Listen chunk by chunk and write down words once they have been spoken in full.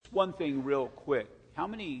one thing real quick. How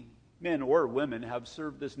many men or women have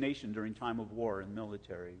served this nation during time of war in the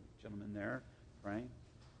military? Gentlemen there, right?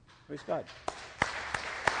 Praise God.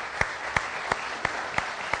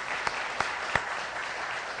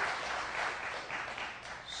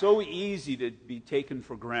 So easy to be taken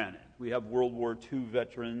for granted. We have World War II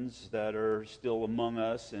veterans that are still among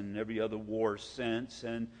us and every other war since,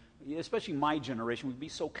 and especially my generation, we'd be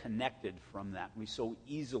so connected from that. We so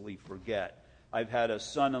easily forget. I've had a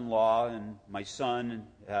son-in-law, and my son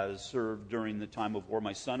has served during the time of war.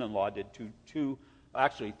 My son-in-law did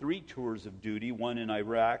three tours of duty, one in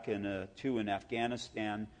Iraq and two in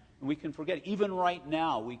Afghanistan. And we can forget, even right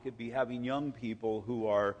now, we could be having young people who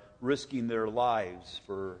are risking their lives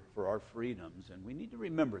for our freedoms. And we need to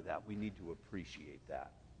remember that. We need to appreciate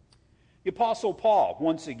that. The Apostle Paul,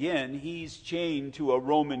 once again, he's chained to a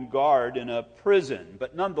Roman guard in a prison.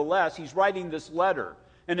 But nonetheless, he's writing this letter.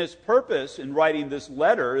 And his purpose in writing this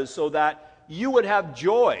letter is so that you would have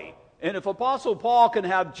joy. And if Apostle Paul can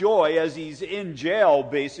have joy as he's in jail,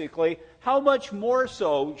 basically, how much more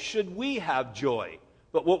so should we have joy?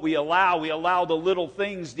 But what we allow the little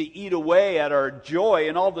things to eat away at our joy,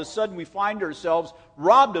 and all of a sudden we find ourselves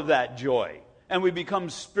robbed of that joy. And we become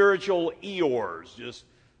spiritual Eeyores, just,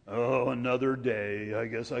 another day, I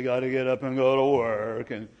guess I got to get up and go to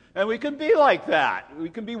work. And we can be like that. We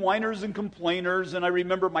can be whiners and complainers. And I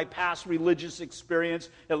remember my past religious experience.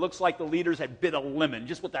 It looks like the leaders had bit a lemon,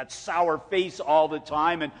 just with that sour face all the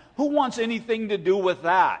time. And who wants anything to do with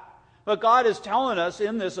that? But God is telling us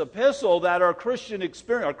in this epistle that our Christian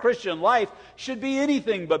experience, our Christian life, should be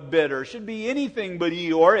anything but bitter, should be anything but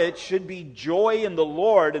Eeyore. It should be joy in the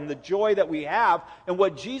Lord and the joy that we have and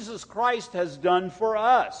what Jesus Christ has done for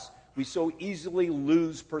us. We so easily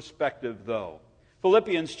lose perspective, though.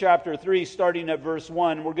 Philippians chapter 3, starting at verse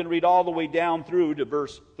 1. We're going to read all the way down through to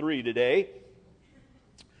verse 3 today.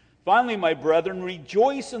 Finally, my brethren,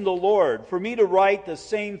 rejoice in the Lord. For me to write the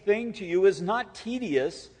same thing to you is not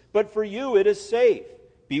tedious, but for you it is safe.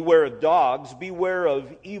 Beware of dogs, beware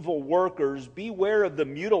of evil workers, beware of the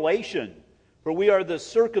mutilation. For we are the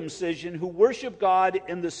circumcision who worship God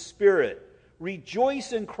in the Spirit.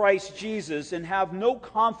 Rejoice in Christ Jesus and have no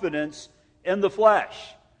confidence in the flesh.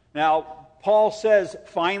 Now, Paul says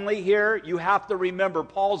finally here, you have to remember,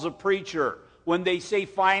 Paul's a preacher. When they say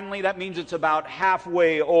finally, that means it's about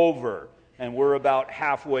halfway over. And we're about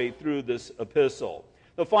halfway through this epistle.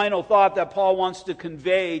 The final thought that Paul wants to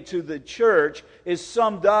convey to the church is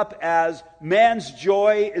summed up as man's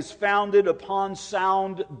joy is founded upon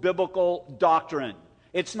sound biblical doctrine.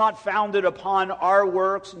 It's not founded upon our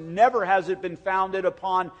works. Never has it been founded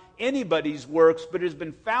upon anybody's works, but it has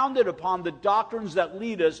been founded upon the doctrines that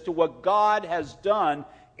lead us to what God has done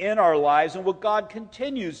in our lives and what God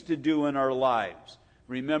continues to do in our lives.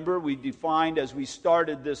 Remember, we defined as we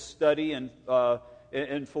started this study in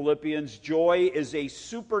Philippians, joy is a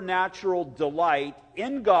supernatural delight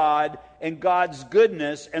in God and God's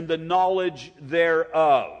goodness and the knowledge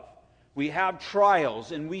thereof. We have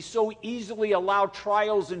trials, and we so easily allow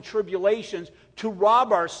trials and tribulations to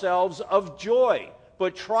rob ourselves of joy.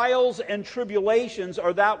 But trials and tribulations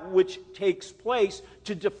are that which takes place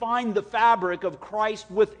to define the fabric of Christ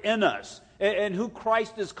within us and who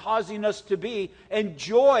Christ is causing us to be. And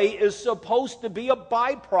joy is supposed to be a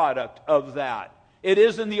byproduct of that. It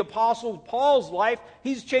is in the Apostle Paul's life.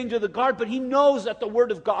 He's chained to the guard, but he knows that the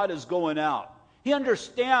Word of God is going out. He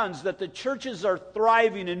understands that the churches are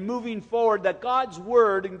thriving and moving forward, that God's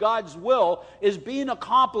Word and God's will is being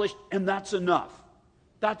accomplished, and that's enough.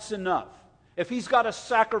 That's enough. If he's got to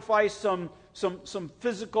sacrifice some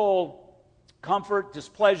physical comfort,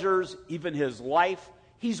 displeasures, even his life,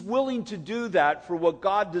 he's willing to do that for what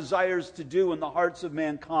God desires to do in the hearts of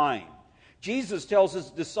mankind. Jesus tells his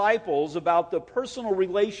disciples about the personal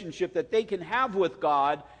relationship that they can have with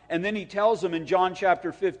God, and then he tells them in John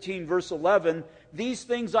chapter 15, verse 11, "These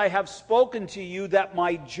things I have spoken to you, that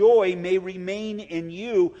my joy may remain in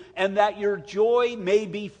you, and that your joy may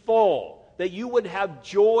be full," that you would have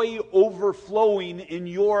joy overflowing in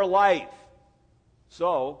your life.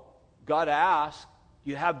 So, God asks, do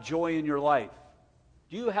you have joy in your life?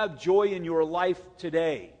 Do you have joy in your life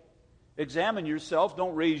today? Examine yourself.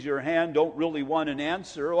 Don't raise your hand. Don't really want an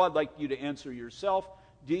answer. Oh, I'd like you to answer yourself.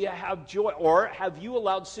 Do you have joy? Or have you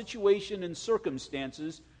allowed situation and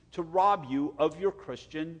circumstances to rob you of your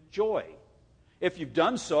Christian joy? If you've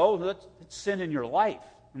done so, that's sin in your life.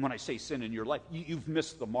 And when I say sin in your life, you've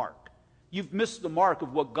missed the mark. You've missed the mark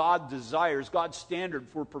of what God desires, God's standard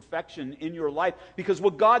for perfection in your life. Because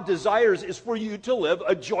what God desires is for you to live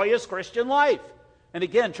a joyous Christian life. And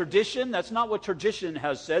again, tradition, that's not what tradition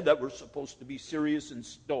has said, that we're supposed to be serious and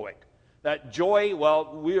stoic. That joy,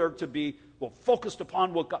 well, we are to be focused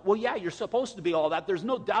upon what God... Well, yeah, you're supposed to be all that. There's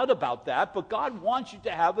no doubt about that. But God wants you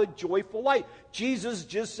to have a joyful life. Jesus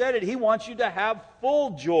just said it. He wants you to have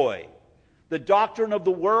full joy. The doctrine of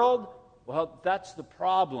the world, well, that's the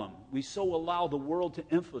problem. We so allow the world to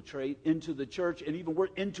infiltrate into the church and even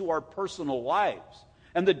into our personal lives.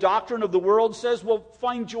 And the doctrine of the world says, well,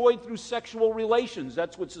 find joy through sexual relations.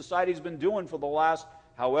 That's what society's been doing for the last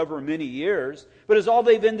however many years. But as all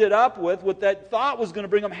they've ended up with, what that thought was going to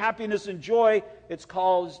bring them happiness and joy, it's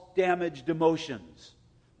caused damaged emotions.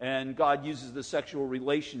 And God uses the sexual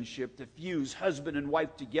relationship to fuse husband and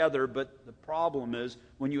wife together. But the problem is,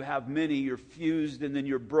 when you have many, you're fused and then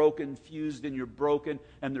you're broken, fused and you're broken.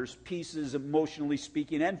 And there's pieces, emotionally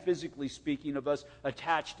speaking and physically speaking, of us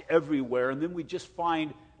attached everywhere. And then we just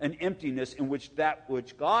find an emptiness in which that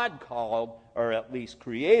which God called, or at least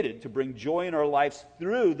created, to bring joy in our lives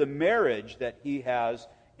through the marriage that He has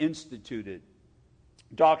instituted.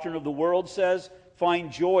 Doctrine of the world says,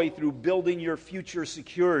 find joy through building your future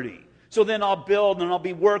security. So then I'll build and I'll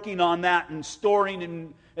be working on that and storing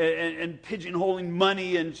and pigeonholing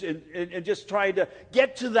money and just trying to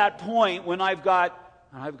get to that point when I've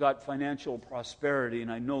got financial prosperity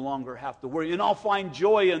and I no longer have to worry. And I'll find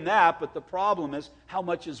joy in that, but the problem is, how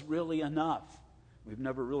much is really enough? We've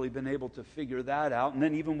never really been able to figure that out. And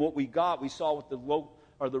then even what we got, we saw with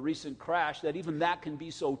the recent crash, that even that can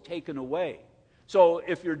be so taken away. So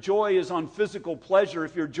if your joy is on physical pleasure,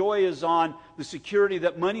 if your joy is on the security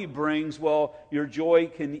that money brings, well, your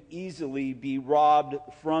joy can easily be robbed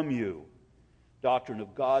from you. Doctrine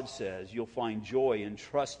of God says you'll find joy in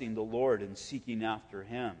trusting the Lord and seeking after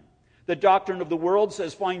Him. The doctrine of the world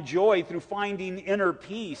says find joy through finding inner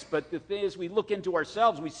peace. But the thing is, we look into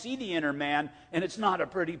ourselves, we see the inner man, and it's not a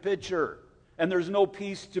pretty picture. And there's no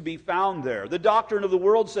peace to be found there. The doctrine of the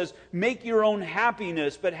world says, make your own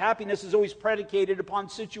happiness, but happiness is always predicated upon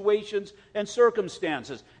situations and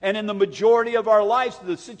circumstances. And in the majority of our lives,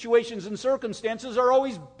 the situations and circumstances are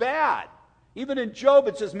always bad. Even in Job,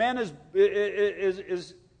 it says man is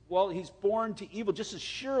he's born to evil just as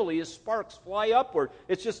surely as sparks fly upward.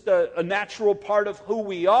 It's just a natural part of who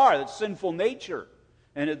we are, that sinful nature.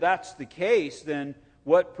 And if that's the case, then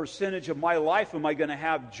what percentage of my life am I going to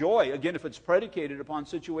have joy? Again, if it's predicated upon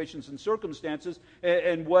situations and circumstances,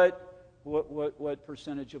 and what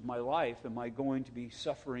percentage of my life am I going to be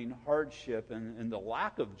suffering hardship and the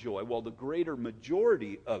lack of joy? Well, the greater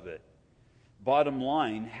majority of it. Bottom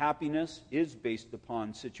line, happiness is based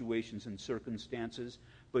upon situations and circumstances,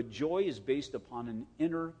 but joy is based upon an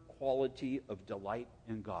inner quality of delight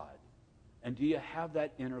in God. And do you have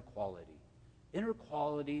that inner quality? Inner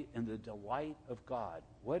quality in the delight of God.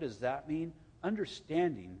 What does that mean?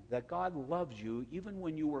 Understanding that God loves you even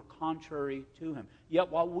when you were contrary to Him. Yet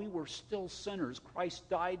while we were still sinners, Christ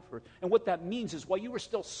died for us. And what that means is while you were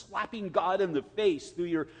still slapping God in the face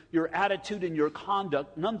through your attitude and your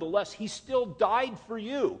conduct, nonetheless, He still died for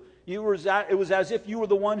you. It was as if you were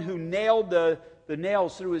the one who nailed the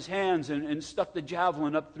nails through His hands and stuck the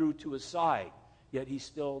javelin up through to His side. Yet He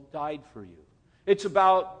still died for you. It's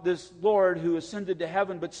about this Lord who ascended to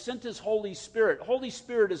heaven but sent His Holy Spirit. Holy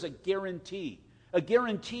Spirit is a guarantee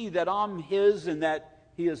that I'm His and that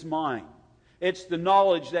He is mine. It's the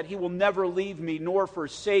knowledge that He will never leave me nor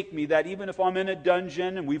forsake me, that even if I'm in a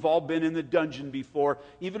dungeon, and we've all been in the dungeon before,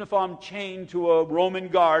 even if I'm chained to a Roman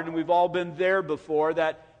guard, and we've all been there before,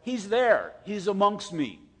 that He's there. He's amongst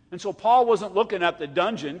me. And so Paul wasn't looking at the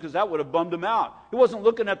dungeon because that would have bummed him out. He wasn't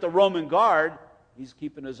looking at the Roman guard. He's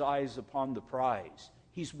keeping his eyes upon the prize.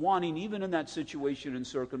 He's wanting, even in that situation and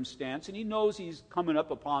circumstance, and he knows he's coming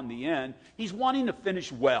up upon the end, he's wanting to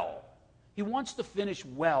finish well. He wants to finish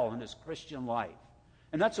well in his Christian life.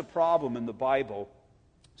 And that's a problem in the Bible.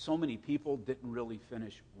 So many people didn't really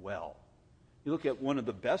finish well. You look at one of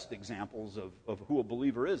the best examples of who a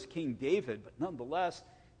believer is, King David, but nonetheless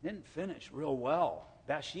didn't finish real well.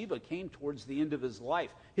 Bathsheba came towards the end of his life.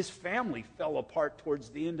 His family fell apart towards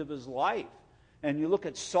the end of his life. And you look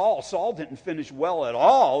at Saul. Saul didn't finish well at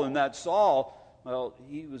all. And that Saul, well,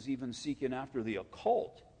 he was even seeking after the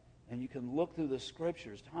occult. And you can look through the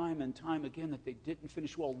Scriptures time and time again that they didn't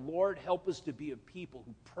finish well. Lord, help us to be a people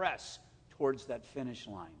who press towards that finish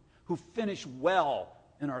line, who finish well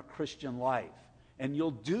in our Christian life. And you'll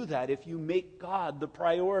do that if you make God the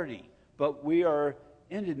priority. But we are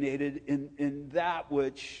inundated in that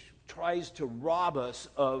which tries to rob us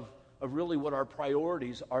of really what our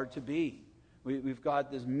priorities are to be. We've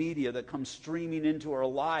got this media that comes streaming into our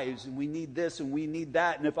lives, and we need this and we need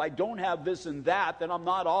that. And if I don't have this and that, then I'm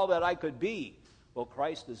not all that I could be. Well,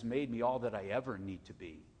 Christ has made me all that I ever need to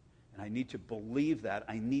be. And I need to believe that.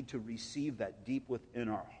 I need to receive that deep within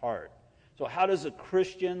our heart. So how does a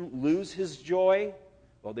Christian lose his joy?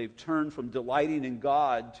 Well, they've turned from delighting in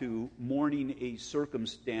God to mourning a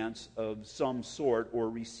circumstance of some sort or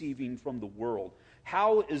receiving from the world.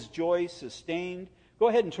 How is joy sustained? Go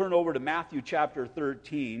ahead and turn over to Matthew chapter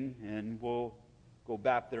 13, and we'll go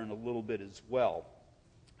back there in a little bit as well.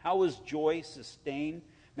 How is joy sustained?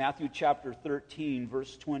 Matthew chapter 13,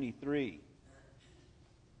 verse 23.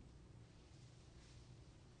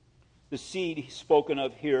 The seed spoken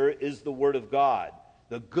of here is the Word of God.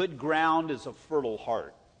 The good ground is a fertile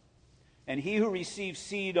heart. And he who receives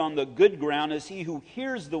seed on the good ground is he who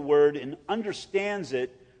hears the Word and understands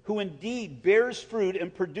it, who indeed bears fruit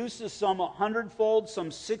and produces some 100-fold,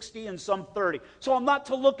 some 60, and some 30. So I'm not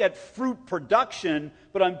to look at fruit production,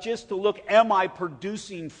 but I'm just to look, am I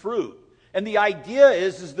producing fruit? And the idea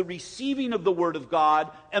is the receiving of the Word of God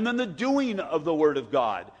and then the doing of the Word of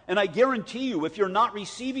God. And I guarantee you, if you're not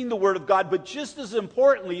receiving the Word of God, but just as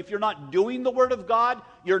importantly, if you're not doing the Word of God,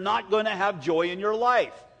 you're not going to have joy in your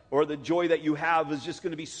life. Or the joy that you have is just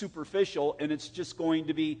going to be superficial and it's just going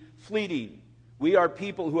to be fleeting. We are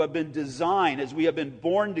people who have been designed, as we have been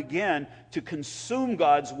born again, to consume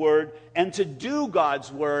God's Word and to do God's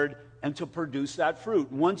Word and to produce that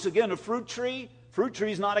fruit. Once again, a fruit tree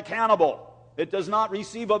is not a cannibal. It does not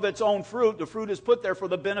receive of its own fruit. The fruit is put there for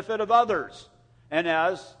the benefit of others. And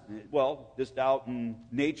just out in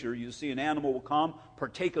nature, you see an animal will come,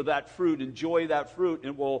 partake of that fruit, enjoy that fruit, and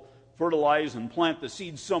it will fertilize and plant the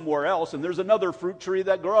seed somewhere else, and there's another fruit tree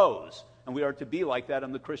that grows. And we are to be like that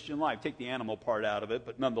in the Christian life. Take the animal part out of it,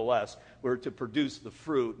 but nonetheless, we're to produce the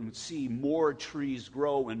fruit and see more trees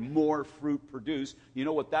grow and more fruit produce. You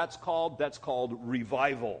know what that's called? That's called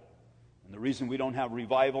revival. And the reason we don't have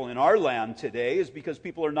revival in our land today is because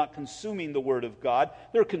people are not consuming the Word of God.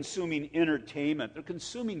 They're consuming entertainment. They're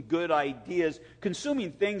consuming good ideas,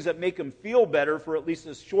 consuming things that make them feel better for at least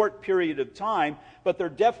a short period of time, but they're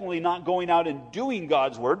definitely not going out and doing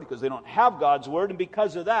God's Word because they don't have God's Word, and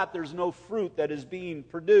because of that, there's no fruit that is being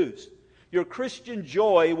produced. Your Christian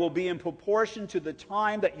joy will be in proportion to the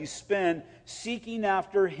time that you spend seeking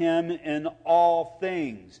after Him in all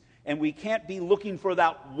things. And we can't be looking for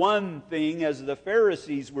that one thing as the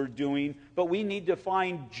Pharisees were doing, but we need to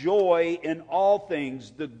find joy in all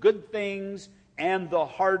things, the good things and the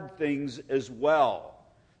hard things as well.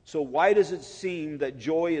 So why does it seem that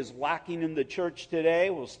joy is lacking in the church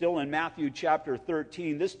today? Well, still in Matthew chapter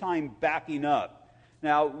 13, this time backing up.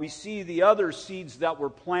 Now, we see the other seeds that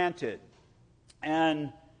were planted.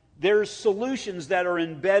 And there's solutions that are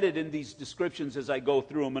embedded in these descriptions as I go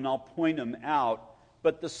through them, and I'll point them out.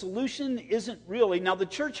 But the solution isn't really... Now, the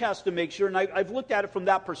church has to make sure, and I've looked at it from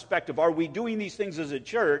that perspective. Are we doing these things as a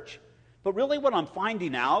church? But really what I'm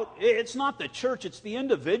finding out, it's not the church, it's the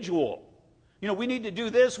individual. You know, we need to do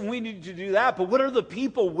this and we need to do that, but what are the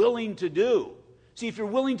people willing to do? See, if you're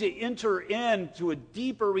willing to enter into a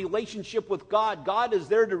deeper relationship with God, God is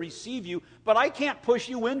there to receive you, but I can't push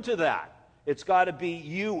you into that. It's got to be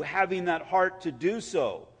you having that heart to do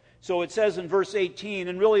so. So it says in verse 18,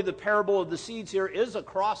 and really the parable of the seeds here is a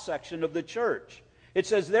cross-section of the church. It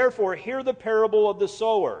says, therefore, hear the parable of the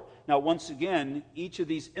sower. Now, once again, each of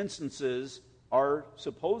these instances are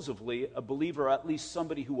supposedly a believer, at least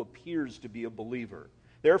somebody who appears to be a believer.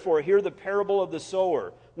 Therefore, hear the parable of the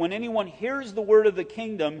sower. When anyone hears the word of the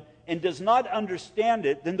kingdom and does not understand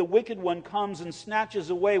it, then the wicked one comes and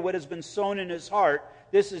snatches away what has been sown in his heart.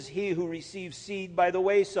 This is he who receives seed by the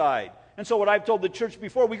wayside. And so what I've told the church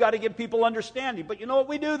before, we got to give people understanding. But you know what?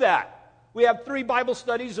 We do that. We have 3 Bible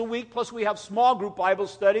studies a week, plus we have small group Bible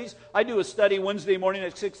studies. I do a study Wednesday morning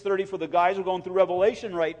at 6:30 for the guys. We're going through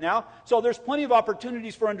Revelation right now. So there's plenty of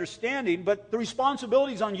opportunities for understanding, but the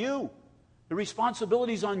responsibility's on you. The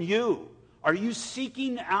responsibility's on you. Are you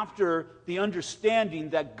seeking after the understanding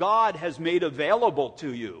that God has made available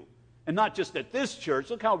to you? And not just at this church.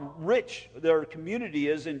 Look how rich their community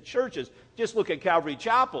is in churches. Just look at Calvary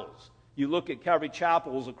Chapels. You look at Calvary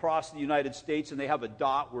Chapels across the United States, and they have a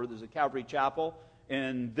dot where there's a Calvary Chapel.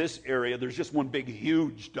 In this area, there's just one big,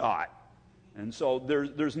 huge dot. And so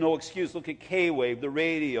there's no excuse. Look at K-Wave, the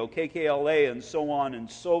radio, KKLA, and so on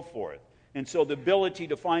and so forth. And so the ability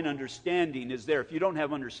to find understanding is there. If you don't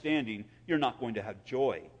have understanding, you're not going to have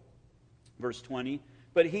joy. Verse 20,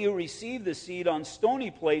 but he who received the seed on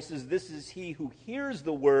stony places, this is he who hears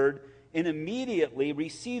the word and immediately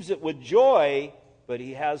receives it with joy, but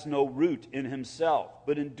he has no root in himself,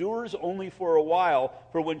 but endures only for a while.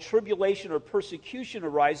 For when tribulation or persecution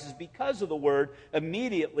arises because of the word,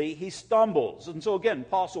 immediately he stumbles. And so again,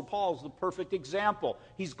 Apostle Paul is the perfect example.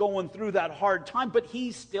 He's going through that hard time, but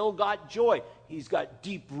he's still got joy. He's got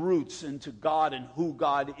deep roots into God and who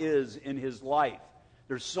God is in his life.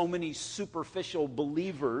 There's so many superficial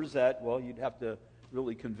believers that, well, you'd have to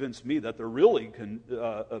really convince me that they're really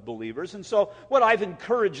believers. And so what I've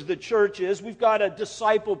encouraged the church is we've got to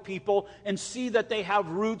disciple people and see that they have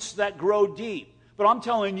roots that grow deep. But I'm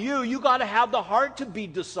telling you, you got to have the heart to be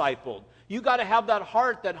discipled. You got to have that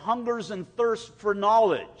heart that hungers and thirsts for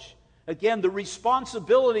knowledge. Again, the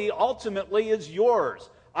responsibility ultimately is yours.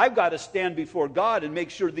 I've got to stand before God and make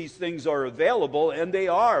sure these things are available, and they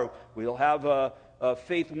are. We'll have a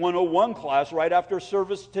Faith 101 class right after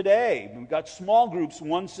service today. We've got small groups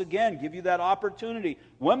once again, give you that opportunity.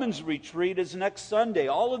 Women's retreat is next Sunday.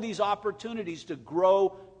 All of these opportunities to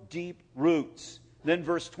grow deep roots. Then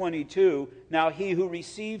verse 22, now he who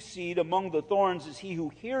receives seed among the thorns is he who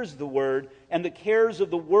hears the word, and the cares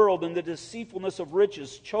of the world and the deceitfulness of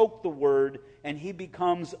riches choke the word, and he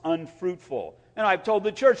becomes unfruitful. And I've told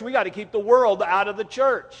the church, we got to keep the world out of the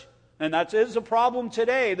church. And that is a problem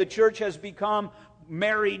today. The church has become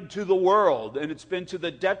married to the world, and it's been to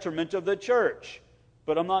the detriment of the church.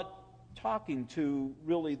 But I'm not talking to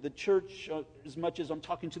really the church as much as I'm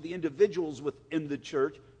talking to the individuals within the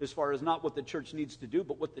church, as far as not what the church needs to do,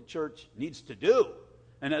 but what the church needs to do.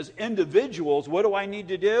 And as individuals, what do I need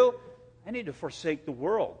to do? I need to forsake the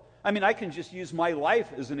world. I mean, I can just use my life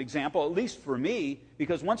as an example, at least for me,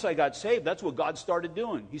 because once I got saved, that's what God started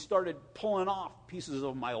doing. He started pulling off pieces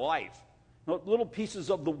of my life, little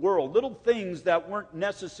pieces of the world, little things that weren't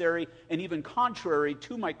necessary and even contrary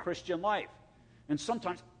to my Christian life. And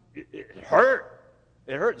sometimes it hurt.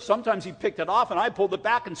 It hurt. Sometimes he picked it off and I pulled it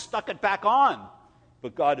back and stuck it back on.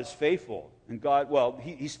 But God is faithful. And God, well,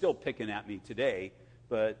 he's still picking at me today,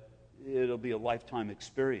 but it'll be a lifetime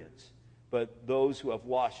experience. But those who have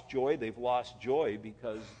lost joy, they've lost joy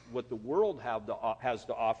because what the world has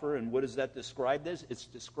to offer, and what is that described as? It's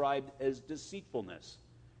described as deceitfulness.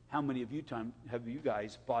 How many of you have you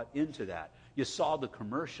guys bought into that? You saw the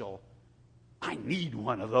commercial, I need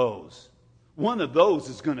one of those. One of those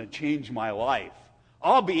is going to change my life.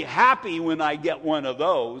 I'll be happy when I get one of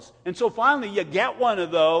those. And so finally you get one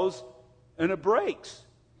of those and it breaks.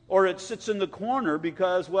 Or it sits in the corner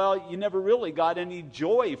because, well, you never really got any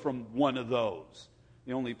joy from one of those.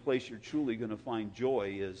 The only place you're truly going to find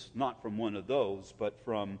joy is not from one of those, but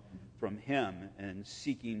from Him and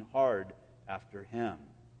seeking hard after Him.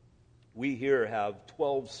 We here have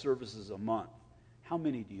 12 services a month. How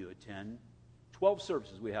many do you attend? 12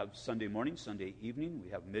 services. We have Sunday morning, Sunday evening,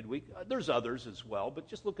 we have midweek. There's others as well, but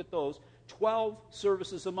just look at those. 12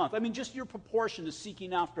 services a month. I mean, just your proportion to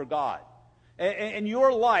seeking after God. And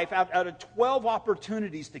your life, out of 12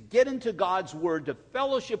 opportunities to get into God's Word, to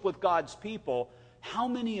fellowship with God's people, how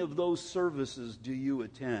many of those services do you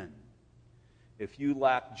attend? If you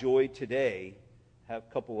lack joy today, I have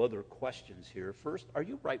a couple other questions here. First, are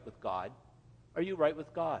you right with God? Are you right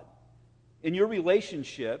with God? In your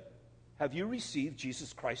relationship, have you received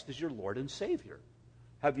Jesus Christ as your Lord and Savior?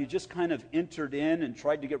 Have you just kind of entered in and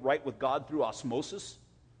tried to get right with God through osmosis?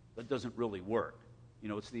 That doesn't really work. You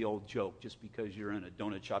know, it's the old joke. Just because you're in a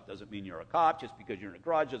donut shop doesn't mean you're a cop. Just because you're in a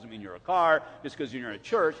garage doesn't mean you're a car. Just because you're in a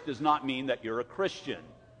church does not mean that you're a Christian.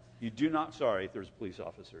 You do not... Sorry if there's a police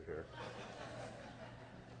officer here.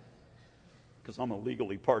 Because I'm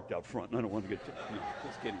illegally parked out front and I don't want to get... No,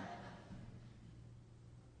 just kidding.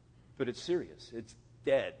 But it's serious. It's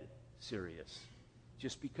dead serious.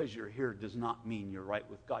 Just because you're here does not mean you're right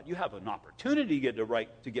with God. You have an opportunity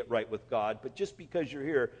to get right with God, but just because you're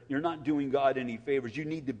here, you're not doing God any favors. You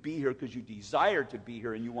need to be here because you desire to be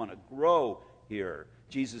here and you want to grow here.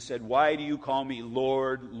 Jesus said, "Why do you call me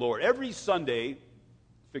Lord, Lord?" Every Sunday,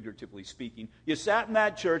 figuratively speaking, you sat in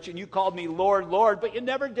that church and you called me Lord, Lord, but you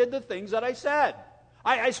never did the things that I said.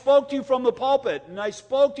 I spoke to you from the pulpit, and I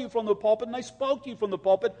spoke to you from the pulpit, and I spoke to you from the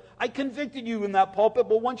pulpit. I convicted you in that pulpit,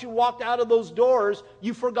 but once you walked out of those doors,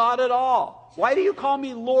 you forgot it all. Why do you call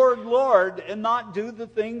me Lord, Lord, and not do the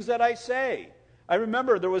things that I say? I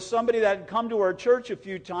remember there was somebody that had come to our church a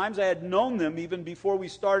few times. I had known them even before we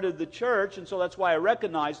started the church, and so that's why I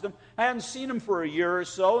recognized them. I hadn't seen them for a year or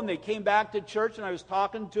so, and they came back to church, and I was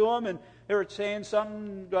talking to them, and they were saying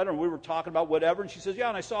something, I don't know, we were talking about whatever, and she says, "Yeah,"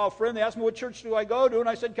 and I saw a friend, they asked me, "What church do I go to?" And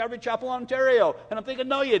I said, "Calvary Chapel, Ontario." And I'm thinking,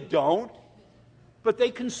 no, you don't. But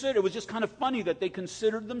it was just kind of funny that they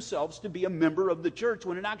considered themselves to be a member of the church,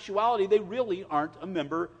 when in actuality, they really aren't a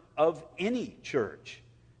member of any church.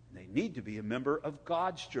 They need to be a member of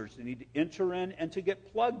God's church. They need to enter in and to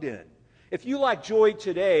get plugged in. If you lack joy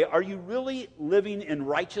today, are you really living in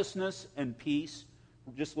righteousness and peace?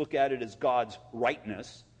 We'll just look at it as God's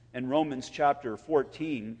rightness. In Romans chapter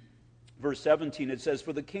 14, verse 17, it says,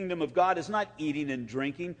 "For the kingdom of God is not eating and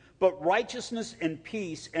drinking, but righteousness and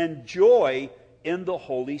peace and joy in the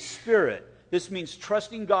Holy Spirit." This means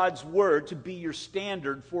trusting God's Word to be your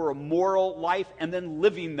standard for a moral life and then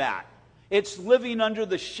living that. It's living under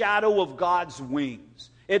the shadow of God's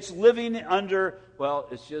wings. It's living under, well,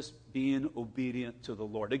 it's just being obedient to the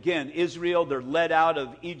Lord. Again, Israel, they're led out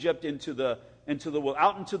of Egypt out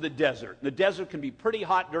into the desert. The desert can be pretty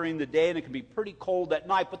hot during the day and it can be pretty cold at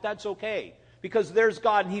night, but that's okay. Because there's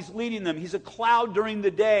God and He's leading them. He's a cloud during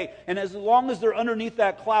the day. And as long as they're underneath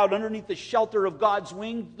that cloud, underneath the shelter of God's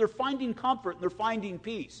wing, they're finding comfort and they're finding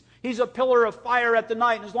peace. He's a pillar of fire at the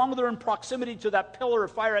night. And as long as they're in proximity to that pillar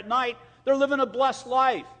of fire at night, they're living a blessed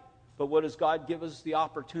life. But what does God give us the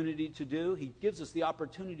opportunity to do? He gives us the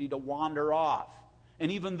opportunity to wander off.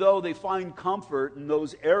 And even though they find comfort in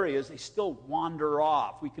those areas, they still wander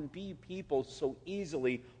off. We can be people so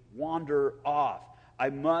easily wander off. I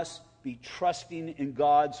must be trusting in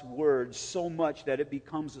God's Word so much that it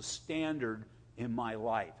becomes a standard in my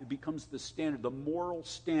life. It becomes the standard, the moral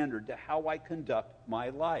standard to how I conduct my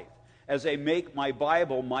life. As I make my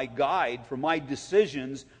Bible my guide for my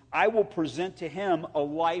decisions, I will present to Him a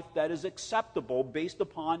life that is acceptable based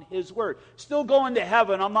upon His Word. Still going to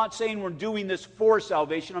heaven, I'm not saying we're doing this for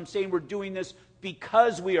salvation. I'm saying we're doing this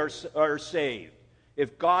because we are saved.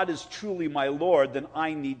 If God is truly my Lord, then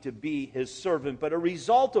I need to be His servant. But a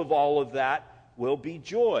result of all of that will be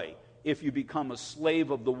joy. If you become a slave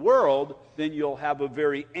of the world, then you'll have a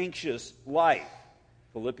very anxious life.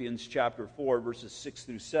 Philippians chapter 4, verses 6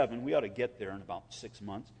 through 7. We ought to get there in about 6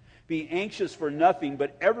 months. Be anxious for nothing,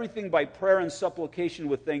 but everything by prayer and supplication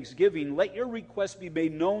with thanksgiving. Let your requests be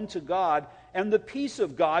made known to God, and the peace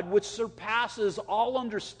of God, which surpasses all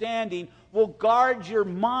understanding, will guard your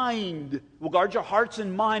mind, will guard your hearts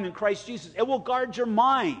and mind in Christ Jesus. It will guard your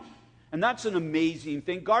mind. And that's an amazing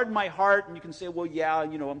thing. Guard my heart, and you can say, well, yeah,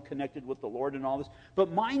 I'm connected with the Lord and all this.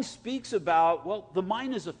 But mind speaks about, well, the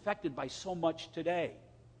mind is affected by so much today.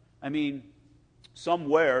 I mean,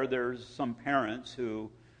 somewhere there's some parents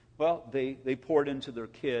who, well, they poured into their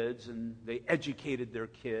kids and they educated their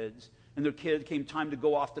kids. And their kid came time to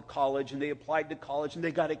go off to college, and they applied to college, and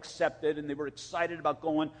they got accepted, and they were excited about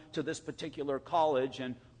going to this particular college.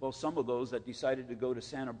 And, well, some of those that decided to go to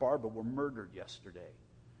Santa Barbara were murdered yesterday.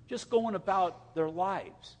 Just going about their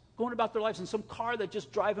lives. And some car that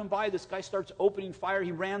just driving by, this guy starts opening fire.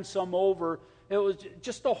 He ran some over. It was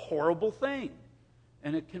just a horrible thing.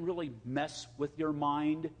 And it can really mess with your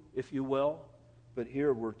mind, if you will. But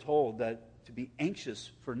here we're told that to be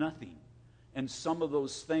anxious for nothing. And some of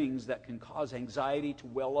those things that can cause anxiety to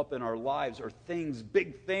well up in our lives are things,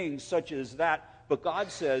 big things such as that. But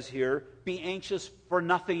God says here, be anxious for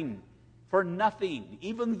nothing. For nothing.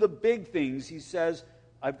 Even the big things, He says,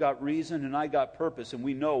 I've got reason and I got purpose. And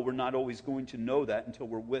we know we're not always going to know that until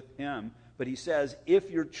we're with Him. But He says,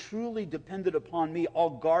 if you're truly dependent upon me, I'll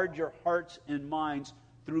guard your hearts and minds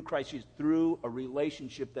through Christ Jesus, through a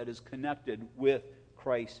relationship that is connected with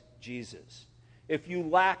Christ Jesus. If you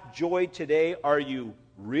lack joy today, are you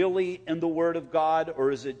really in the Word of God,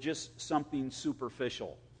 or is it just something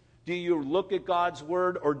superficial? Do you look at God's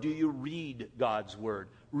Word, or do you read God's Word?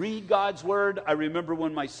 Read God's Word. I remember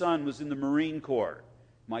when my son was in the Marine Corps.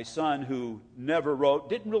 My son, who never wrote,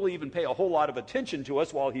 didn't really even pay a whole lot of attention to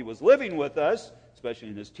us while he was living with us, especially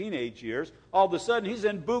in his teenage years. All of a sudden, he's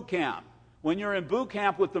in boot camp. When you're in boot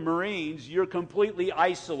camp with the Marines, you're completely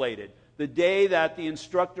isolated. The day that the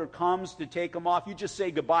instructor comes to take him off, you just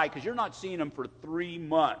say goodbye because you're not seeing him for 3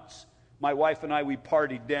 months. My wife and I, we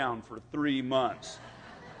partied down for 3 months.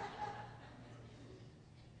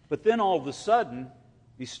 But then all of a sudden,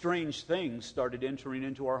 these strange things started entering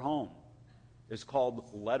into our home. It's called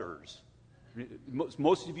letters.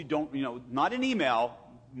 Most of you don't, not an email.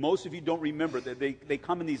 Most of you don't remember that they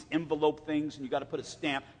come in these envelope things, and you got to put a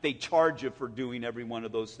stamp. They charge you for doing every one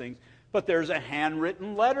of those things. But there's a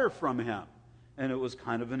handwritten letter from him. And it was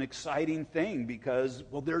kind of an exciting thing because,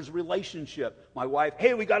 well, there's relationship. My wife,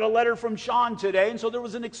 hey, we got a letter from Sean today. And so there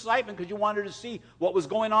was an excitement because you wanted to see what was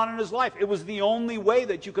going on in his life. It was the only way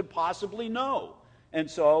that you could possibly know.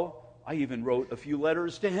 And so I even wrote a few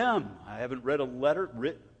letters to him. I haven't read a letter,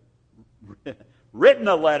 written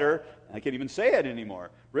a letter. I can't even say it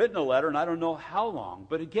anymore. Written a letter, and I don't know how long.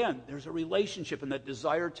 But again, there's a relationship and that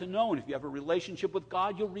desire to know. And if you have a relationship with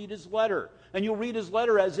God, you'll read His letter. And you'll read His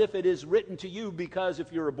letter as if it is written to you, because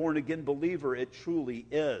if you're a born-again believer, it truly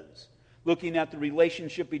is. Looking at the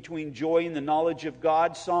relationship between joy and the knowledge of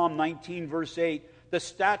God, Psalm 19, verse 8, the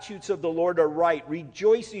statutes of the Lord are right,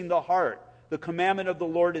 rejoicing the heart. The commandment of the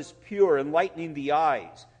Lord is pure, enlightening the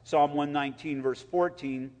eyes. Psalm 119, verse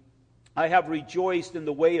 14, I have rejoiced in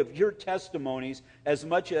the way of your testimonies as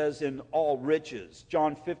much as in all riches.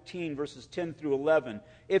 John 15, verses 10 through 11.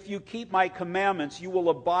 If you keep my commandments, you will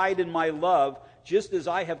abide in my love, just as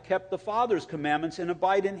I have kept the Father's commandments and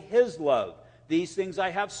abide in his love. These things I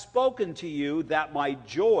have spoken to you, that my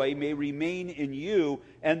joy may remain in you,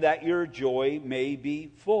 and that your joy may be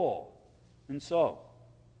full. And so,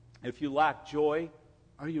 if you lack joy,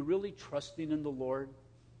 are you really trusting in the Lord?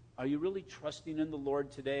 Are you really trusting in the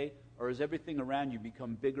Lord today? Or has everything around you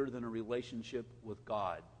become bigger than a relationship with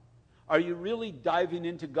God? Are you really diving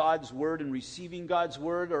into God's Word and receiving God's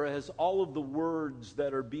Word? Or has all of the words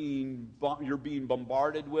that you're being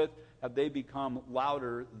bombarded with, have they become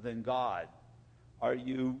louder than God? Are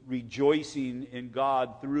you rejoicing in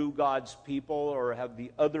God through God's people? Or have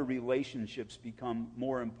the other relationships become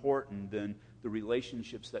more important than the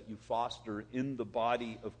relationships that you foster in the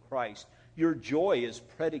body of Christ? Your joy is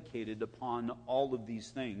predicated upon all of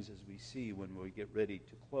these things, as we see when we get ready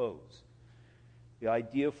to close. The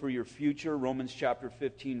idea for your future, Romans chapter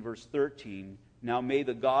 15, verse 13. Now may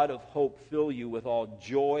the God of hope fill you with all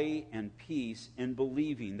joy and peace in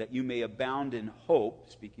believing, that you may abound in hope,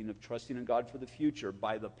 speaking of trusting in God for the future,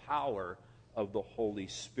 by the power of the Holy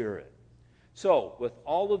Spirit. So, with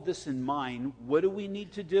all of this in mind, what do we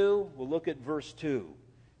need to do? We'll look at verse 2.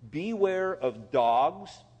 Beware of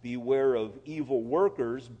dogs, beware of evil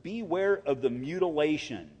workers, beware of the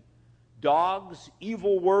mutilation. Dogs,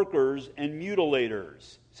 evil workers, and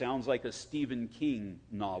mutilators. Sounds like a Stephen King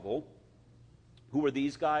novel. Who are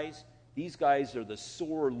these guys? These guys are the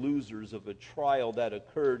sore losers of a trial that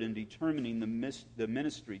occurred in determining the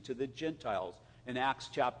ministry to the Gentiles in Acts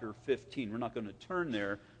chapter 15. We're not going to turn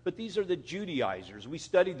there, but these are the Judaizers. We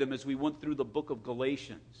studied them as we went through the book of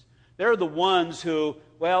Galatians. They're the ones who,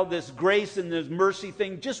 well, this grace and this mercy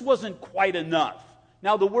thing just wasn't quite enough.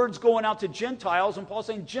 Now the word's going out to Gentiles, and Paul's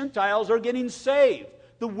saying Gentiles are getting saved.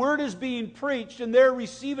 The word is being preached, and they're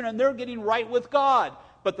receiving, and they're getting right with God.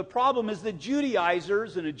 But the problem is the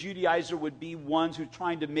Judaizers, and a Judaizer would be ones who are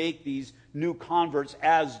trying to make these new converts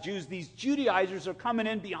as Jews. These Judaizers are coming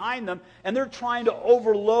in behind them, and they're trying to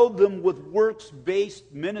overload them with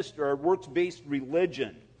works-based ministry or works-based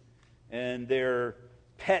religion. And their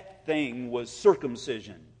pet thing was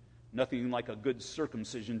circumcision. Nothing like a good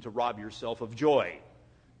circumcision to rob yourself of joy.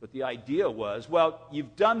 But the idea was, well,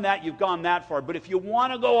 you've done that, you've gone that far, but if you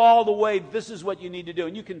want to go all the way, this is what you need to do.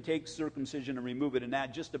 And you can take circumcision and remove it and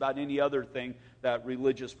add just about any other thing that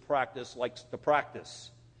religious practice likes to practice.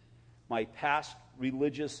 My past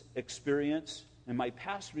religious experience, I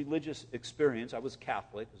was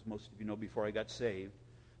Catholic, as most of you know, before I got saved.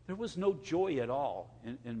 There was no joy at all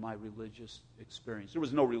in my religious experience. There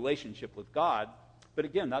was no relationship with God. But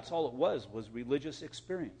again, that's all it was religious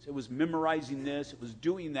experience. It was memorizing this, it was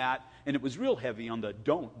doing that, and it was real heavy on the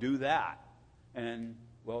don't do that. And,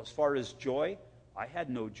 well, as far as joy, I had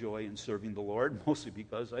no joy in serving the Lord, mostly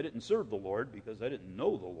because I didn't serve the Lord, because I didn't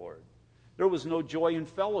know the Lord. There was no joy in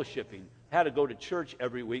fellowshipping. I had to go to church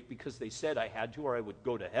every week because they said I had to, or I would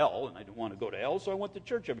go to hell, and I didn't want to go to hell, so I went to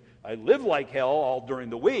church. I lived like hell all during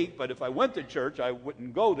the week, but if I went to church, I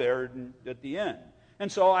wouldn't go there at the end. And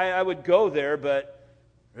so I would go there, but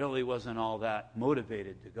really wasn't all that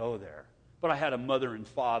motivated to go there. But I had a mother and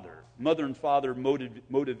father. Mother and father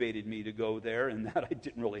motivated me to go there, and that I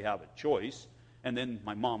didn't really have a choice. And then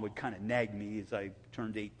my mom would kind of nag me as I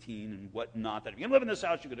turned 18 and whatnot, that if you live in this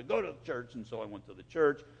house, you're going to go to the church. And so I went to the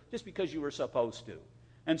church just because you were supposed to.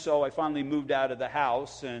 And so I finally moved out of the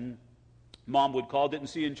house, and mom would call, didn't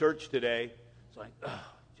see you in church today. It's like,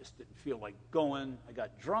 just didn't feel like going. I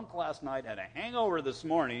got drunk last night, had a hangover this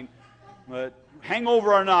morning. But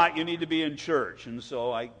hangover or not, you need to be in church. And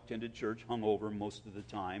so I attended church hungover most of the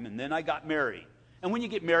time. And then I got married. And when you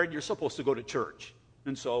get married, you're supposed to go to church.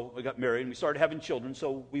 And so I got married and we started having children.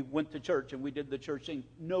 So we went to church and we did the church thing.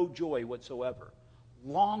 No joy whatsoever.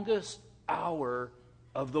 Longest hour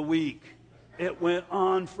of the week. It went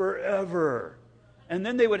on forever. And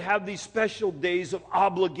then they would have these special days of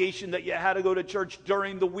obligation that you had to go to church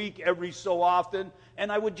during the week every so often.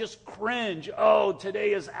 And I would just cringe. Oh,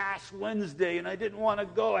 today is Ash Wednesday, and I didn't want to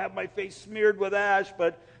go have my face smeared with ash,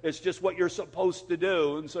 but it's just what you're supposed to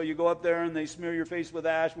do. And so you go up there, and they smear your face with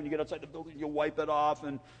ash. When you get outside the building, you wipe it off,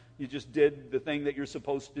 and you just did the thing that you're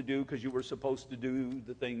supposed to do because you were supposed to do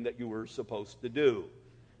the thing that you were supposed to do.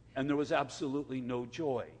 And there was absolutely no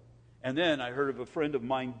joy. And then I heard of a friend of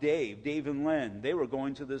mine, Dave and Len. They were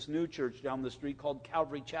going to this new church down the street called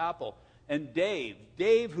Calvary Chapel. And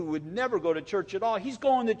Dave, who would never go to church at all, he's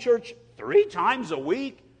going to church 3 times a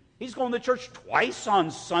week. He's going to church twice on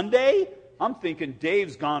Sunday. I'm thinking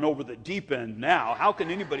Dave's gone over the deep end now. How can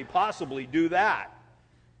anybody possibly do that?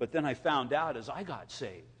 But then I found out as I got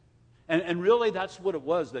saved. And really that's what it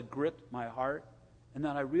was that gripped my heart. And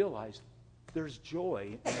then I realized there's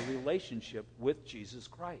joy in a relationship with Jesus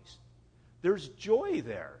Christ. There's joy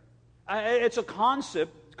there. It's a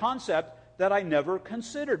concept that I never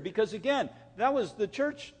considered. Because again, that was the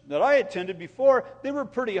church that I attended before. They were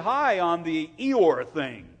pretty high on the Eeyore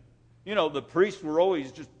thing. You know, the priests were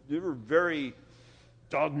always they were very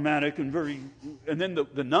dogmatic and then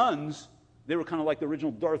the nuns, they were kind of like the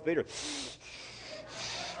original Darth Vader.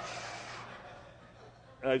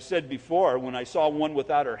 I've said before, when I saw one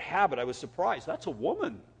without her habit, I was surprised. That's a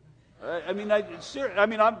woman. I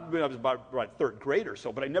was about third grade or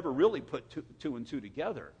so, but I never really put two and two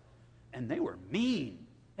together. And they were mean.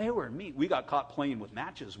 They were mean. We got caught playing with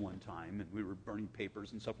matches one time, and we were burning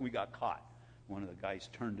papers and stuff. We got caught. One of the guys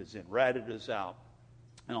turned us in, ratted us out.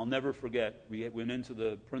 And I'll never forget, we went into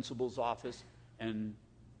the principal's office, and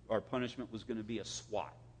our punishment was going to be a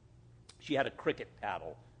swat. She had a cricket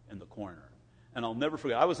paddle in the corner. And I'll never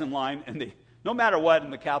forget, I was in line, and no matter what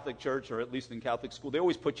in the Catholic Church, or at least in Catholic school, they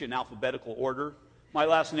always put you in alphabetical order. My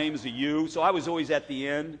last name is a U, so I was always at the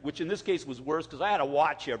end, which in this case was worse because I had to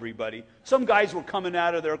watch everybody. Some guys were coming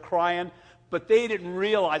out of there crying, but they didn't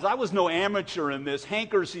realize I was no amateur in this.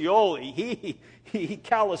 Hank Urcioli, he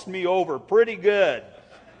calloused me over pretty good.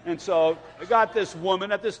 And so I got this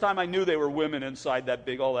woman. At this time, I knew they were women inside that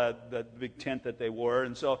big tent that they wore.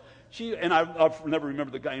 And so I'll never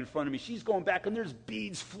remember the guy in front of me. She's going back, and there's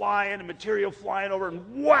beads flying and material flying over,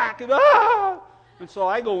 and whack! And, ah! And so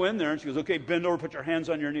I go in there, and she goes, okay, bend over, put your hands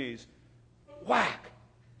on your knees. Whack!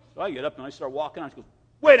 So I get up, and I start walking on. She goes,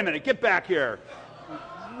 wait a minute, get back here.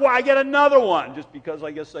 Why, I get another one, just because I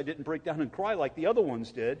guess I didn't break down and cry like the other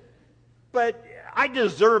ones did. But I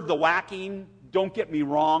deserve the whacking. Don't get me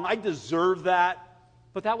wrong. I deserve that.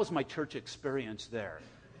 But that was my church experience there.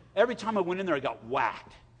 Every time I went in there, I got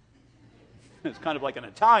whacked. It's kind of like an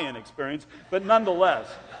Italian experience, but nonetheless.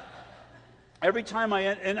 Every time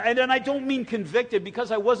and I don't mean convicted,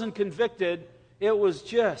 because I wasn't convicted. It was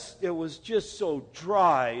just so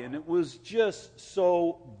dry, and it was just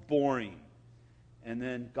so boring. And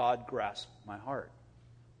then God grasped my heart.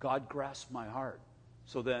 God grasped my heart.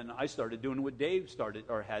 So then I started doing what Dave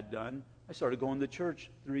had done. I started going to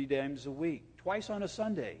church 3 times a week, twice on a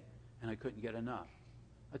Sunday, and I couldn't get enough.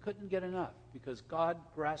 I couldn't get enough because God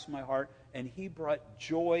grasped my heart, and He brought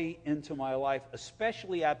joy into my life,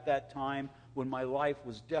 especially at that time when my life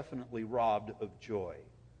was definitely robbed of joy.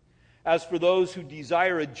 As for those who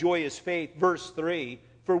desire a joyous faith, verse 3,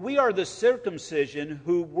 for we are the circumcision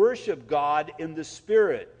who worship God in the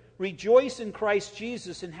Spirit, rejoice in Christ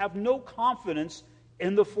Jesus, and have no confidence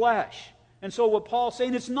in the flesh. And so what Paul's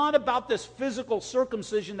saying, it's not about this physical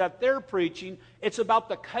circumcision that they're preaching. It's about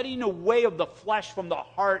the cutting away of the flesh from the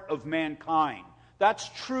heart of mankind. That's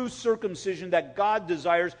true circumcision that God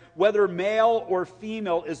desires, whether male or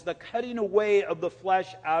female, is the cutting away of the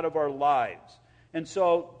flesh out of our lives. And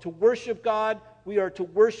so to worship God, we are to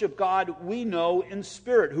worship God, we know, in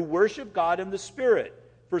spirit, who worship God in the Spirit.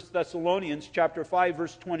 1 Thessalonians chapter 5,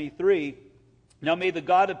 verse 23, now may the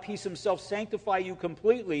God of peace Himself sanctify you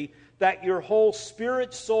completely, that your whole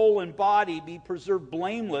spirit, soul, and body be preserved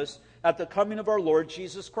blameless at the coming of our Lord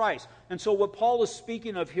Jesus Christ. And so what Paul is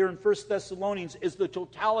speaking of here in 1 Thessalonians is the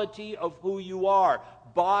totality of who you are,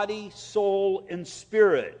 body, soul, and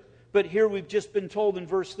spirit. But here we've just been told in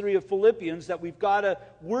verse 3 of Philippians that we've got to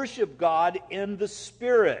worship God in the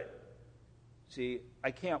Spirit. See, I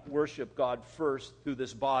can't worship God first through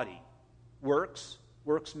this body. Works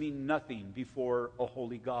mean nothing before a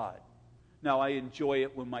holy God. Now, I enjoy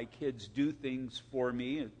it when my kids do things for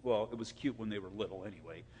me. Well, it was cute when they were little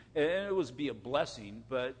anyway. And it was be a blessing,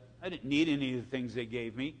 but I didn't need any of the things they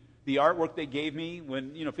gave me. The artwork they gave me,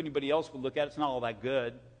 when, if anybody else would look at it, it's not all that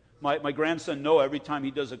good. My grandson Noah, every time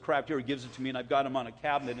he does a craft here, he gives it to me, and I've got him on a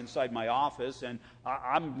cabinet inside my office, and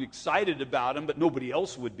I'm excited about him, but nobody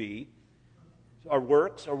else would be. Our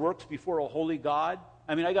works before a holy God.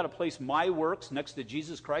 I mean, I got to place my works next to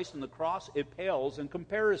Jesus Christ on the cross. It pales in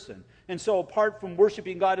comparison. And so apart from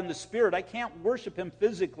worshiping God in the Spirit, I can't worship Him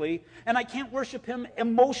physically, and I can't worship Him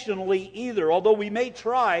emotionally either, although we may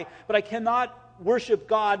try, but I cannot worship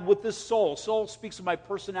God with the soul. Soul speaks of my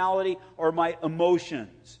personality or my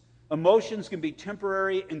emotions. Emotions can be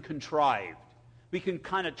temporary and contrived. We can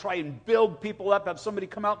kind of try and build people up, have somebody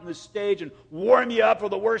come out on the stage and warm you up for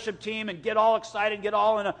the worship team and get all excited, get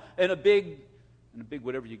all in a big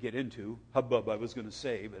whatever you get into, hubbub I was going to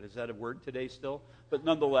say, but is that a word today still? But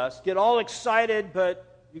nonetheless, get all excited,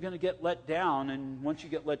 but you're going to get let down, and once you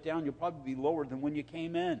get let down, you'll probably be lower than when you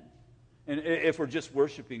came in. And if we're just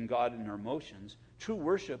worshiping God in our emotions, true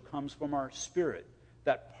worship comes from our spirit.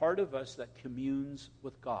 that part of us that communes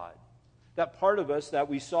with God. That part of us that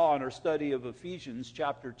we saw in our study of Ephesians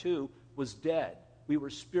chapter 2 was dead. We were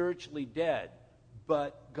spiritually dead,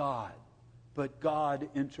 but God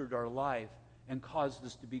entered our life and caused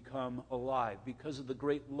us to become alive. Because of the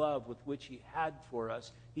great love with which He had for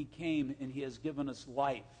us, He came and He has given us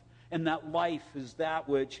life. And that life is that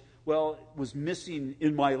which, was missing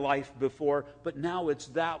in my life before, but now it's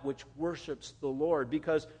that which worships the Lord.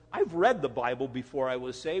 Because I've read the Bible before I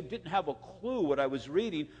was saved, didn't have a clue what I was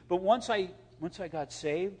reading, but once I got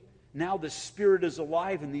saved, now the Spirit is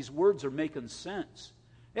alive and these words are making sense.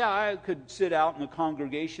 Yeah, I could sit out in the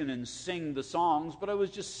congregation and sing the songs, but I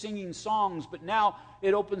was just singing songs. But now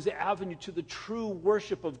it opens the avenue to the true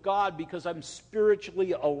worship of God because I'm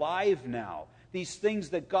spiritually alive now. These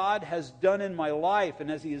things that God has done in my life, and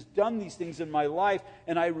as He has done these things in my life,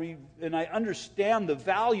 and I understand the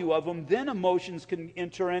value of them, then emotions can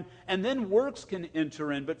enter in, and then works can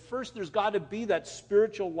enter in. But first there's got to be that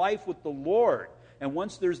spiritual life with the Lord. And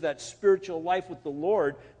once there's that spiritual life with the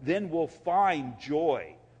Lord, then we'll find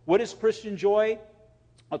joy. What is Christian joy?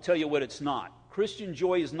 I'll tell you what it's not. Christian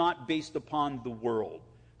joy is not based upon the world,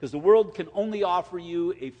 because the world can only offer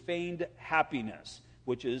you a feigned happiness,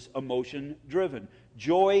 which is emotion-driven.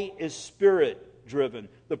 Joy is spirit-driven.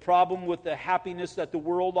 The problem with the happiness that the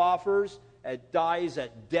world offers, it dies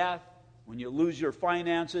at death, when you lose your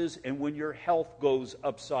finances, and when your health goes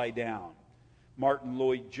upside down. Martin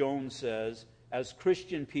Lloyd-Jones says, as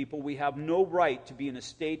Christian people, we have no right to be in a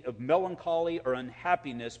state of melancholy or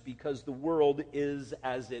unhappiness because the world is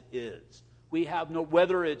as it is. We have no,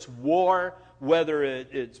 whether it's war, whether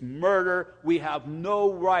it's murder, we have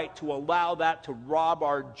no right to allow that to rob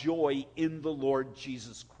our joy in the Lord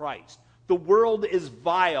Jesus Christ. The world is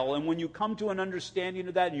vile, and when you come to an understanding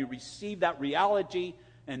of that and you receive that reality,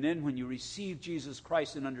 and then when you receive Jesus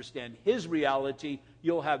Christ and understand His reality,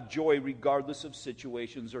 you'll have joy regardless of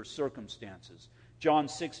situations or circumstances. John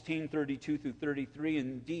 16:32-33,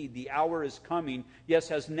 indeed, the hour is coming, yes,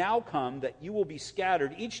 has now come, that you will be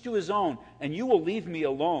scattered, each to his own, and you will leave me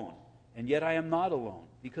alone. And yet I am not alone,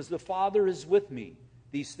 because the Father is with me.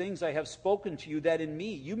 These things I have spoken to you, that in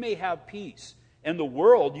me you may have peace. In the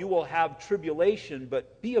world you will have tribulation,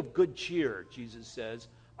 but be of good cheer, Jesus says.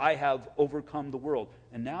 I have overcome the world.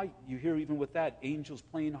 And now you hear even with that, angels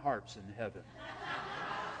playing harps in heaven.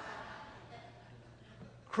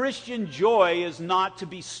 Christian joy is not to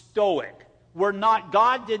be stoic.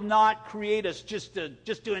 God did not create us just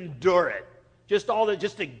to endure it. Just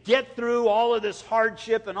to get through all of this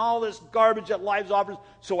hardship and all this garbage that life offers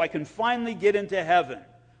so I can finally get into heaven.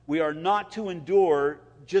 We are not to endure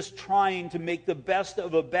just trying to make the best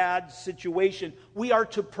of a bad situation. We are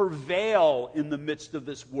to prevail in the midst of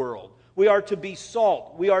this world. We are to be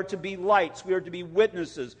salt. We are to be lights. We are to be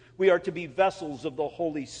witnesses. We are to be vessels of the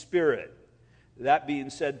Holy Spirit. That being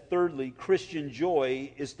said, thirdly, Christian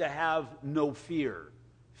joy is to have no fear.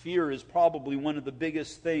 Fear is probably one of the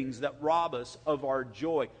biggest things that rob us of our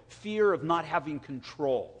joy. Fear of not having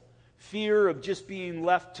control. Fear of just being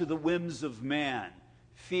left to the whims of man.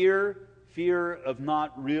 Fear of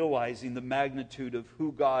not realizing the magnitude of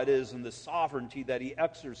who God is and the sovereignty that He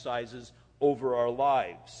exercises over our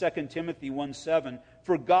lives. 2 Timothy 1:7,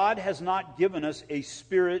 for God has not given us a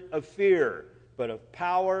spirit of fear, but of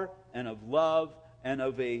power and of love and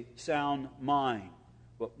of a sound mind.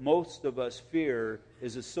 What most of us fear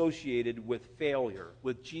is associated with failure.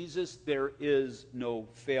 With Jesus, there is no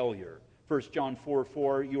failure. 1 John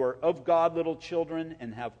 4:4, you are of God, little children,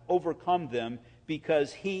 and have overcome them,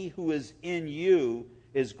 because he who is in you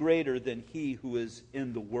is greater than he who is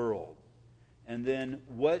in the world. And then,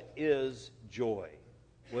 what is joy?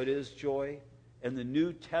 What is joy? In the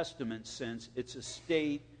New Testament sense, it's a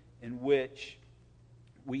state in which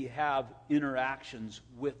we have interactions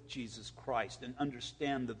with Jesus Christ and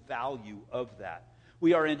understand the value of that.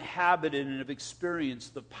 We are inhabited and have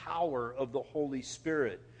experienced the power of the Holy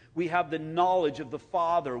Spirit. We have the knowledge of the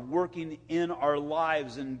Father working in our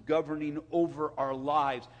lives and governing over our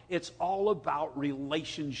lives. It's all about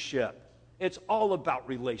relationship. It's all about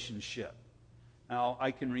relationship. Now,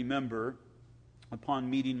 I can remember upon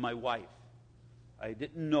meeting my wife. I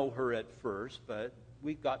didn't know her at first, but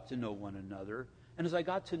we got to know one another. And as I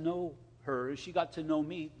got to know her, as she got to know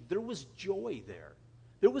me, there was joy there.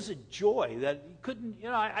 There was a joy that you couldn't,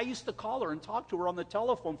 I used to call her and talk to her on the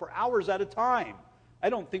telephone for hours at a time. I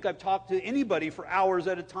don't think I've talked to anybody for hours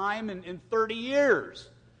at a time in 30 years.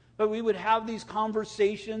 But we would have these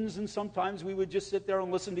conversations, and sometimes we would just sit there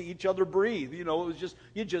and listen to each other breathe. It was just,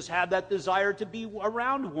 you just had that desire to be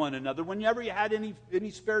around one another. Whenever you had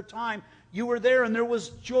any spare time, you were there and there was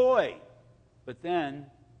joy. But then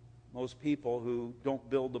Most people who don't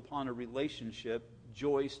build upon a relationship,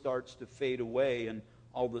 joy starts to fade away, and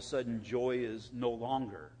all of a sudden joy is no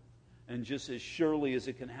longer. And just as surely as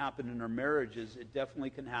it can happen in our marriages, it definitely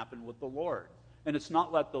can happen with the Lord. And it's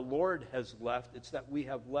not that the Lord has left, it's that we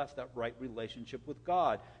have left that right relationship with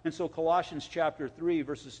God. And so Colossians chapter 3,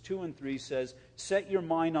 verses 2 and 3 says, "Set your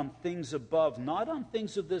mind on things above, not on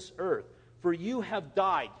things of this earth. For you have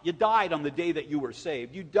died." You died on the day that you were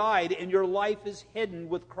saved. You died, and your life is hidden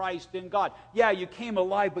with Christ in God. Yeah, you came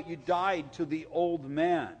alive, but you died to the old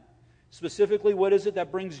man. Specifically, what is it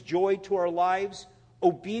that brings joy to our lives?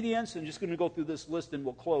 Obedience. I'm just going to go through this list and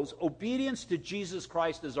we'll close. Obedience to Jesus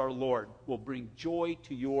Christ as our Lord will bring joy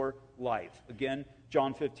to your life. Again,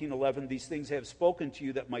 John 15:11, "These things I have spoken to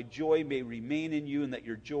you, that my joy may remain in you and that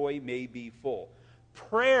your joy may be full."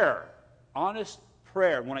 Prayer, honest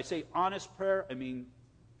prayer. When I say honest prayer, I mean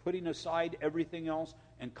putting aside everything else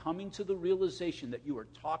and coming to the realization that you are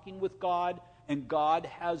talking with God and God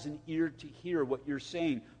has an ear to hear what you're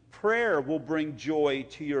saying. Prayer will bring joy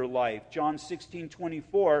to your life. John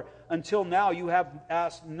 16:24, "Until now you have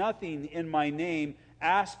asked nothing in my name.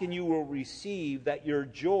 Ask and you will receive, that your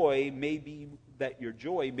joy may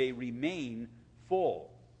remain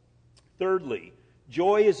full." Thirdly,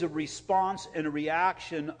 joy is a response and a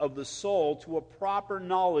reaction of the soul to a proper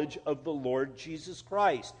knowledge of the Lord Jesus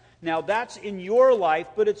Christ. Now that's in your life,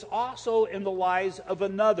 but it's also in the lives of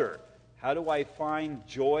another. How do I find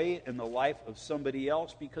joy in the life of somebody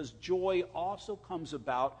else? Because joy also comes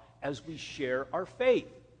about as we share our faith.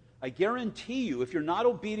 I guarantee you, if you're not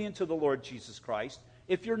obedient to the Lord Jesus Christ,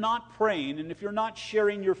 if you're not praying, and if you're not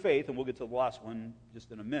sharing your faith, and we'll get to the last one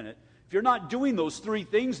just in a minute, if you're not doing those three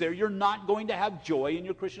things there, you're not going to have joy in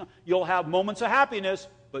your Christian life. You'll have moments of happiness,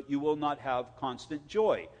 but you will not have constant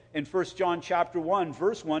joy. In 1 John chapter 1,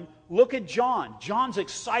 verse 1, look at John. John's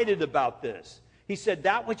excited about this. He said,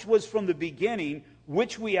 "That which was from the beginning,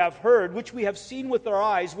 which we have heard, which we have seen with our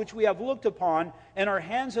eyes, which we have looked upon, and our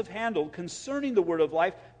hands have handled concerning the word of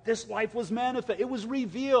life, this life was manifest." It was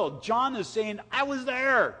revealed. John is saying, I was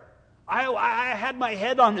there. I had my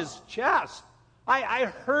head on his chest. I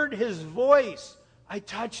heard his voice. I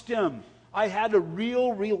touched him. I had a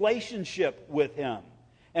real relationship with him.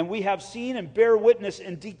 "And we have seen and bear witness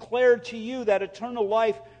and declare to you that eternal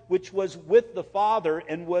life which was with the Father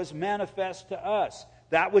and was manifest to us.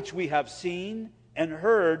 That which we have seen and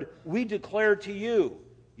heard, we declare to you.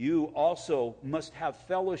 You also must have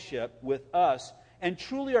fellowship with us. And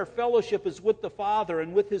truly our fellowship is with the Father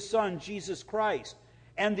and with His Son, Jesus Christ.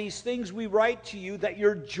 And these things we write to you, that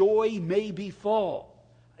your joy may be full."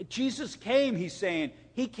 Jesus came, he's saying.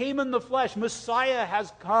 He came in the flesh. Messiah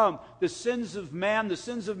has come. The sins of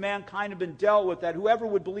mankind have been dealt with, that whoever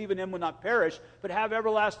would believe in him would not perish, but have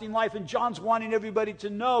everlasting life. And John's wanting everybody to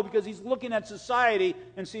know, because he's looking at society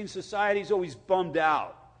and seeing society's always bummed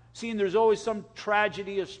out. Seeing there's always some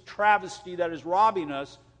tragedy, a travesty that is robbing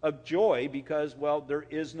us of joy, because, well, there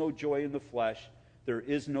is no joy in the flesh. There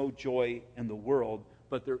is no joy in the world,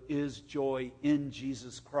 but there is joy in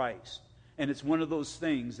Jesus Christ. And it's one of those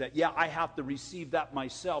things that, yeah, I have to receive that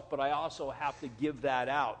myself, but I also have to give that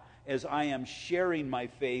out. As I am sharing my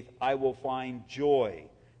faith, I will find joy.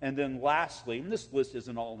 And then lastly, and this list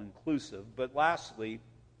isn't all-inclusive, but lastly,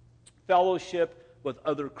 fellowship with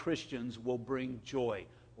other Christians will bring joy.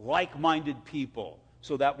 Like-minded people,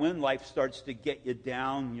 so that when life starts to get you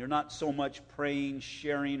down, you're not so much praying,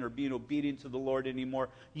 sharing, or being obedient to the Lord anymore.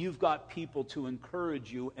 You've got people to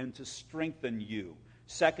encourage you and to strengthen you.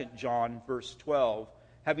 2 John, verse 12,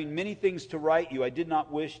 "Having many things to write you, I did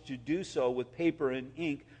not wish to do so with paper and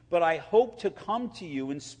ink, but I hope to come to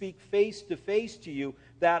you and speak face to face to you,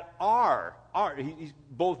 that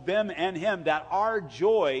both them and him, that our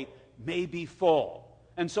joy may be full."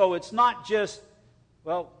 And so it's not just,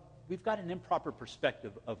 well, we've got an improper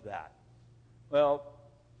perspective of that. Well,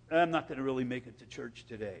 I'm not going to really make it to church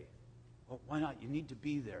today. Well, why not? You need to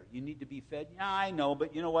be there. You need to be fed. Yeah, I know,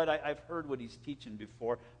 but you know what? I've heard what he's teaching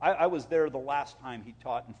before. I was there the last time he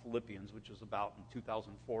taught in Philippians, which was about in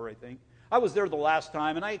 2004, I think. I was there the last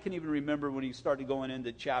time, and I can even remember when he started going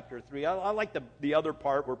into chapter 3. I like the other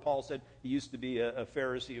part where Paul said he used to be a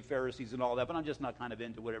Pharisee of Pharisees and all that, but I'm just not kind of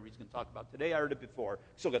into whatever he's going to talk about today. I heard it before.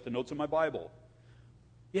 Still got the notes in my Bible.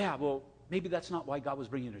 Yeah, well, maybe that's not why God was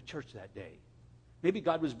bringing you to church that day. Maybe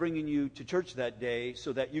God was bringing you to church that day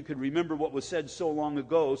so that you could remember what was said so long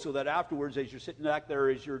ago, so that afterwards, as you're sitting back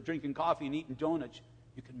there, as you're drinking coffee and eating donuts,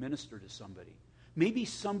 you can minister to somebody. Maybe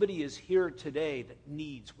somebody is here today that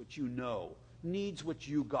needs what you know, needs what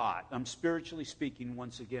you got. I'm spiritually speaking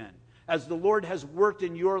once again. As the Lord has worked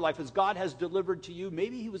in your life, as God has delivered to you,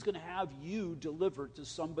 maybe He was going to have you deliver to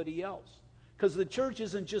somebody else. Because the church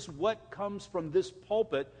isn't just what comes from this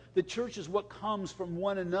pulpit. The church is what comes from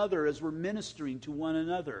one another as we're ministering to one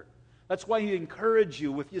another. That's why he encouraged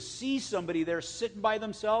you. If you see somebody there sitting by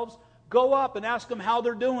themselves, go up and ask them how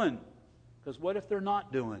they're doing. Because what if they're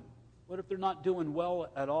not doing? What if they're not doing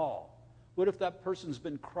well at all? What if that person's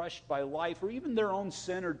been crushed by life or even their own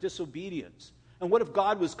sin or disobedience? And what if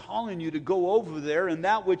God was calling you to go over there and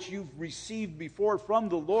that which you've received before from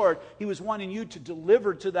the Lord, he was wanting you to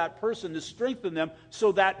deliver to that person, to strengthen them,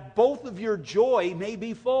 so that both of your joy may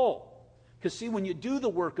be full. Because see, when you do the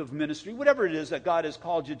work of ministry, whatever it is that God has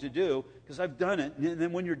called you to do, because I've done it, and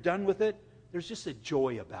then when you're done with it, there's just a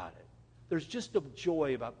joy about it. There's just a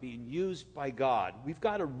joy about being used by God. We've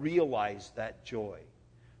got to realize that joy.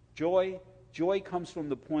 Joy comes from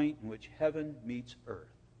the point in which heaven meets earth.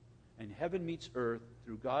 And heaven meets earth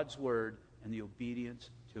through God's word and the obedience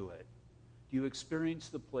to it. Do you experience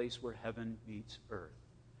the place where heaven meets earth?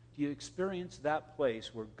 Do you experience that place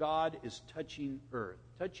where God is touching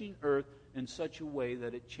earth in such a way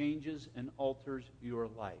that it changes and alters your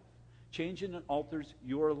life? Changes and alters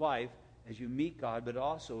your life as you meet God, but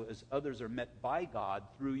also as others are met by God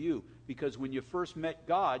through you. Because when you first met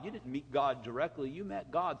God, you didn't meet God directly. You met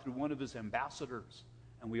God through one of his ambassadors.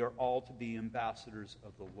 And we are all to be ambassadors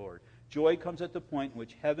of the Lord. Joy comes at the point in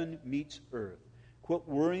which heaven meets earth. Quit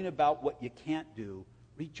worrying about what you can't do.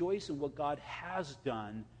 Rejoice in what God has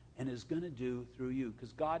done and is going to do through you.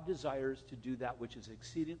 Because God desires to do that which is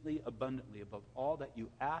exceedingly abundantly above all that you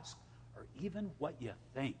ask or even what you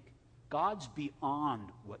think. God's beyond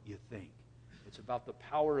what you think. It's about the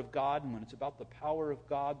power of God. And when it's about the power of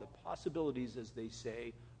God, the possibilities, as they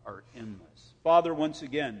say, are endless. Father, once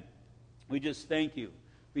again, we just thank you.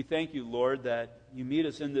 We thank you, Lord, that you meet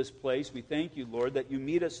us in this place. We thank you, Lord, that you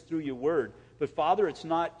meet us through your word. But, Father, it's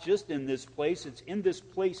not just in this place. It's in this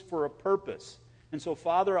place for a purpose. And so,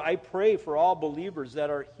 Father, I pray for all believers that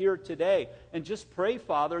are here today. And just pray,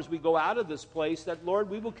 Father, as we go out of this place, that, Lord,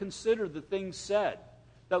 we will consider the things said.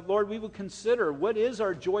 That, Lord, we will consider what is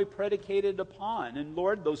our joy predicated upon. And,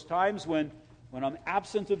 Lord, those times when I'm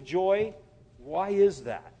absent of joy, why is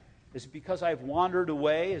that? Is it because I've wandered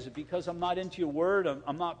away? Is it because I'm not into your word?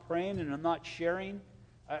 I'm not praying and I'm not sharing?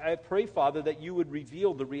 I pray, Father, that you would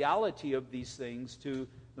reveal the reality of these things to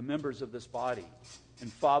the members of this body. And,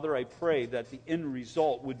 Father, I pray that the end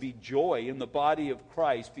result would be joy in the body of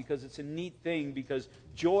Christ, because it's a neat thing, because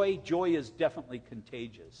joy is definitely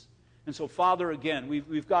contagious. And so, Father, again,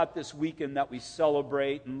 we've got this weekend that we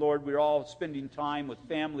celebrate, and, Lord, we're all spending time with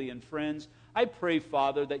family and friends. I pray,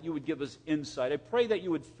 Father, that you would give us insight. I pray that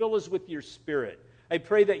you would fill us with your Spirit. I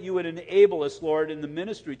pray that you would enable us, Lord, in the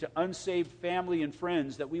ministry to unsaved family and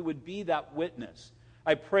friends, that we would be that witness.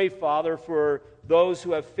 I pray, Father, for those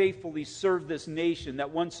who have faithfully served this nation, that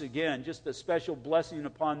once again, just a special blessing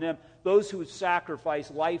upon them, those who have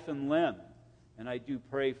sacrificed life and limb. And I do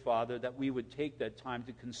pray, Father, that we would take that time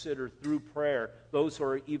to consider through prayer those who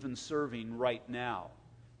are even serving right now.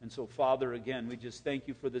 And so, Father, again, we just thank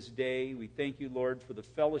you for this day. We thank you, Lord, for the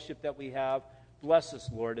fellowship that we have. Bless us,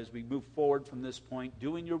 Lord, as we move forward from this point.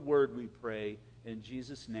 Doing your word, we pray. In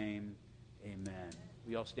Jesus' name, amen.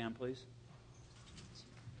 We all stand, please.